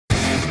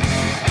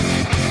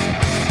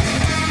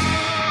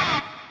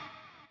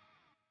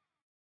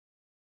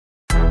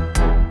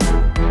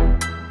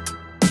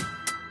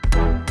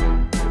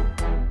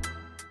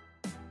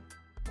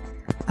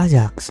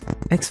Ajax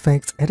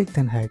expects Erik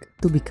Ten Hag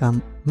to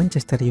become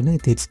Manchester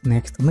United's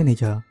next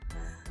manager.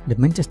 The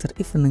Manchester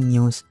Evening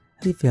News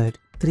revealed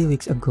 3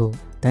 weeks ago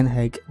Ten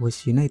Hag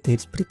was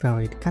United's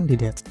preferred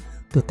candidate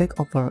to take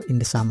over in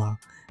the summer,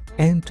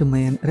 and the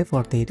man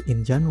reported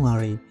in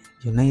January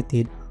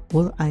United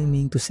were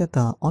aiming to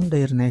settle on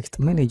their next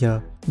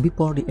manager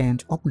before the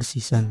end of the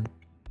season.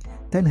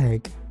 Ten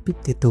Hag,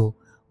 52,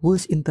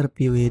 was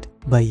interviewed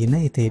by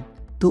United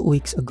 2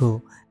 weeks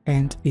ago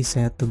and is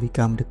set to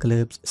become the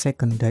club's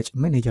second Dutch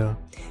manager,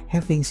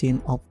 having seen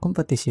off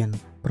competition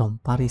from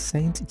Paris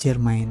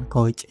Saint-Germain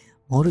coach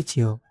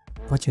Mauricio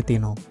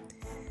Pochettino.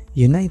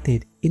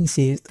 United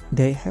insist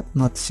they have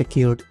not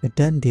secured a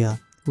done deal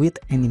with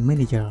any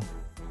manager.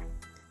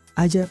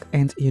 Ajax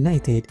and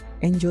United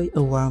enjoy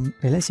a warm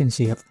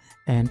relationship,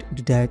 and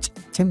the Dutch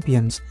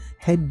champions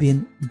had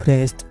been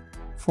braced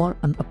for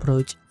an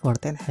approach for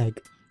Ten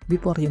Hag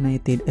before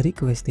United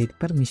requested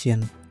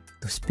permission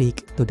to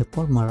speak to the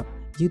former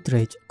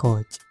Utrecht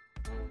coach.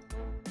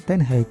 Ten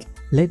Hag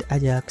led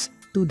Ajax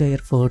to their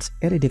first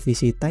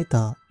Eredivisie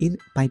title in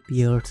 5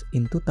 years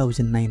in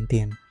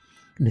 2019.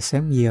 The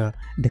same year,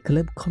 the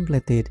club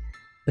completed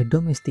a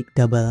domestic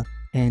double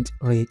and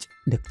reached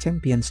the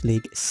Champions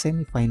League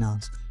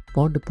semi-finals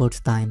for the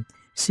first time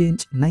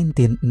since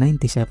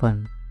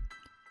 1997.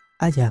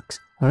 Ajax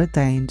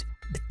retained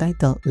the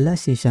title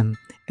last season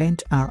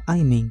and are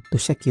aiming to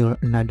secure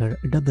another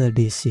double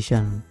this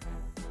season.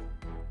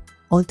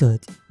 Although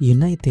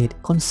United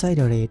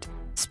considered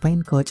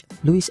Spain coach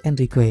Luis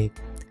Enrique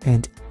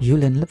and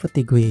Julen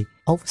Lopetegui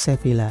of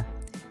Sevilla,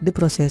 the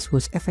process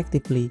was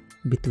effectively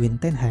between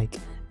Ten Hag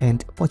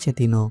and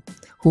Pochettino,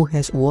 who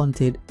has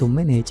wanted to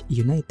manage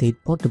United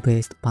for the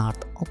best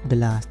part of the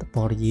last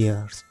 4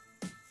 years.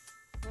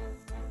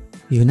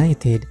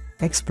 United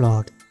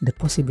explored the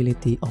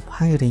possibility of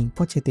hiring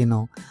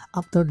Pochettino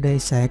after they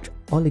sacked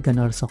Ole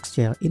Gunnar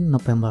Solskjaer in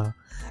November,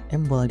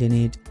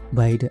 emboldened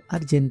by the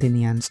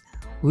Argentinian's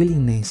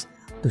willingness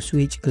to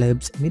switch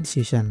clubs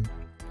mid-season.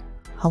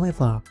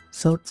 However,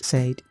 sources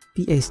said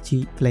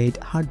PSG played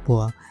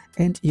hardball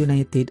and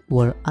United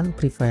were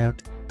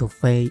unprepared to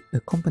pay a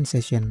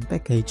compensation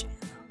package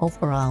of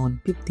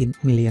around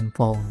 £15 million.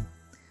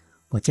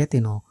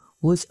 Pochettino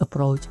was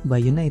approached by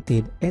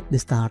United at the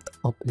start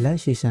of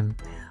last season,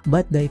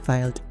 but they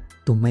failed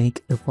to make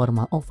a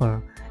formal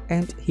offer,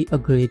 and he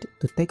agreed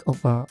to take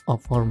over a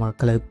former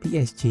club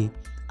PSG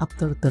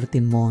after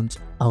 13 months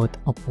out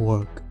of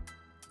work.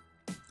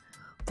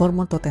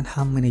 Former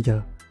Tottenham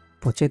manager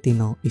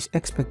Pochettino is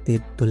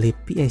expected to leave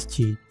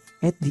PSG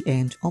at the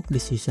end of the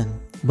season,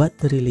 but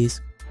the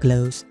release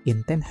clause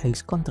in Ten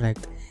Hag's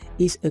contract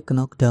is a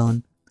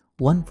knockdown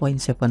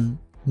 £1.7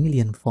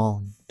 million.